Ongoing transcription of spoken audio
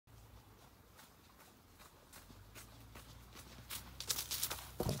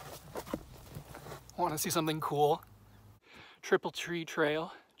want to see something cool. Triple Tree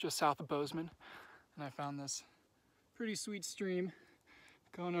Trail, just south of Bozeman. And I found this pretty sweet stream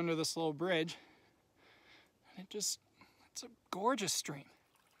going under this little bridge. And it's a gorgeous stream.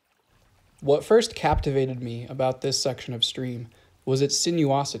 What first captivated me about this section of stream was its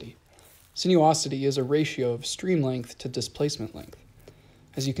sinuosity. Sinuosity is a ratio of stream length to displacement length.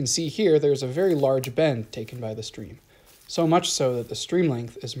 As you can see here, there's a very large bend taken by the stream, so much so that the stream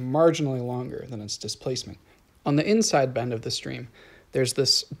length is marginally longer than its displacement. On the inside bend of the stream, there's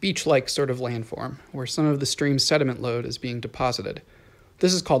this beach-like sort of landform where some of the stream's sediment load is being deposited.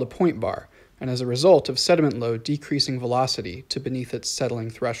 This is called a point bar, and as a result of sediment load decreasing velocity to beneath its settling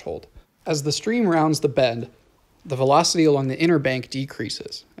threshold. As the stream rounds the bend, the velocity along the inner bank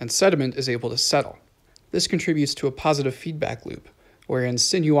decreases, and sediment is able to settle. This contributes to a positive feedback loop, wherein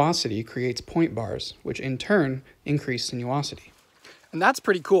sinuosity creates point bars, which in turn increase sinuosity. And that's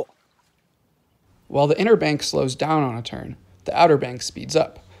pretty cool. While the inner bank slows down on a turn, the outer bank speeds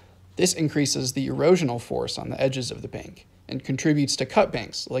up. This increases the erosional force on the edges of the bank, and contributes to cut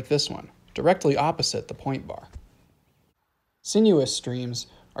banks like this one, directly opposite the point bar. Sinuous streams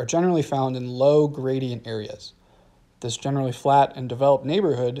are generally found in low gradient areas. This generally flat and developed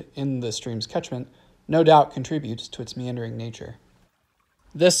neighborhood in the stream's catchment no doubt contributes to its meandering nature.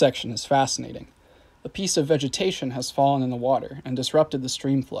 This section is fascinating. A piece of vegetation has fallen in the water and disrupted the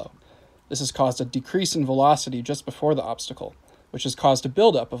stream flow. This has caused a decrease in velocity just before the obstacle, which has caused a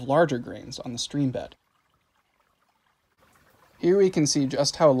buildup of larger grains on the stream bed. Here we can see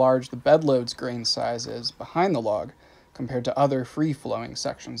just how large the bedload's grain size is behind the log compared to other free-flowing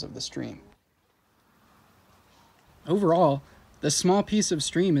sections of the stream. Overall, this small piece of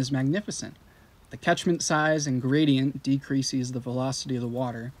stream is magnificent. The catchment size and gradient decreases the velocity of the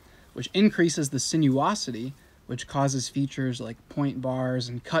water, which increases the sinuosity, which causes features like point bars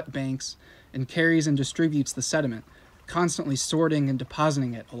and cut banks, and carries and distributes the sediment, constantly sorting and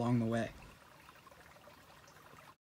depositing it along the way.